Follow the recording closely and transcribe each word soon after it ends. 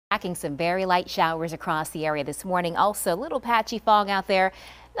tracking some very light showers across the area this morning. Also, a little patchy fog out there.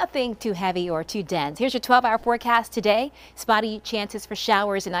 Nothing too heavy or too dense. Here's your 12-hour forecast today. Spotty chances for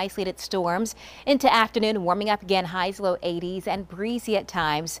showers and isolated storms. Into afternoon, warming up again, highs low 80s and breezy at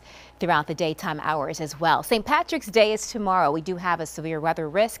times throughout the daytime hours as well. St. Patrick's Day is tomorrow. We do have a severe weather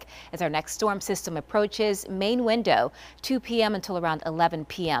risk as our next storm system approaches. Main window 2 p.m. until around 11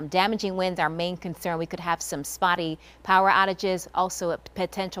 p.m. Damaging winds our main concern. We could have some spotty power outages, also a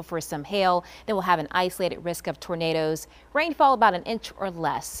potential for some hail. Then we'll have an isolated risk of tornadoes. Rainfall about an inch or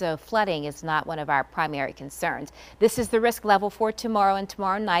less. So flooding is not one of our primary concerns. This is the risk level for tomorrow and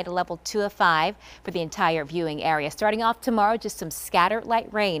tomorrow night, a level 2 of 5 for the entire viewing area. Starting off tomorrow, just some scattered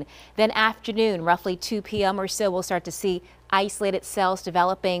light rain. Then afternoon, roughly 2 p.m. or so, we'll start to see isolated cells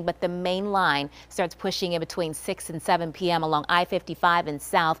developing, but the main line starts pushing in between 6 and 7 p.m. along I-55 and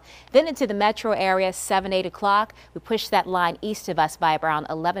south. Then into the metro area, 7, 8 o'clock. We push that line east of us by around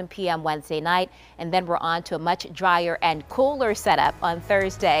 11 p.m. Wednesday night, and then we're on to a much drier and cooler setup on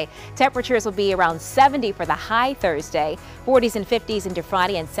Thursday. Temperatures will be around 70 for the high Thursday, 40s and 50s into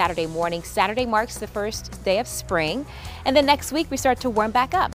Friday and Saturday morning. Saturday marks the first day of spring, and then next week we start to warm back up.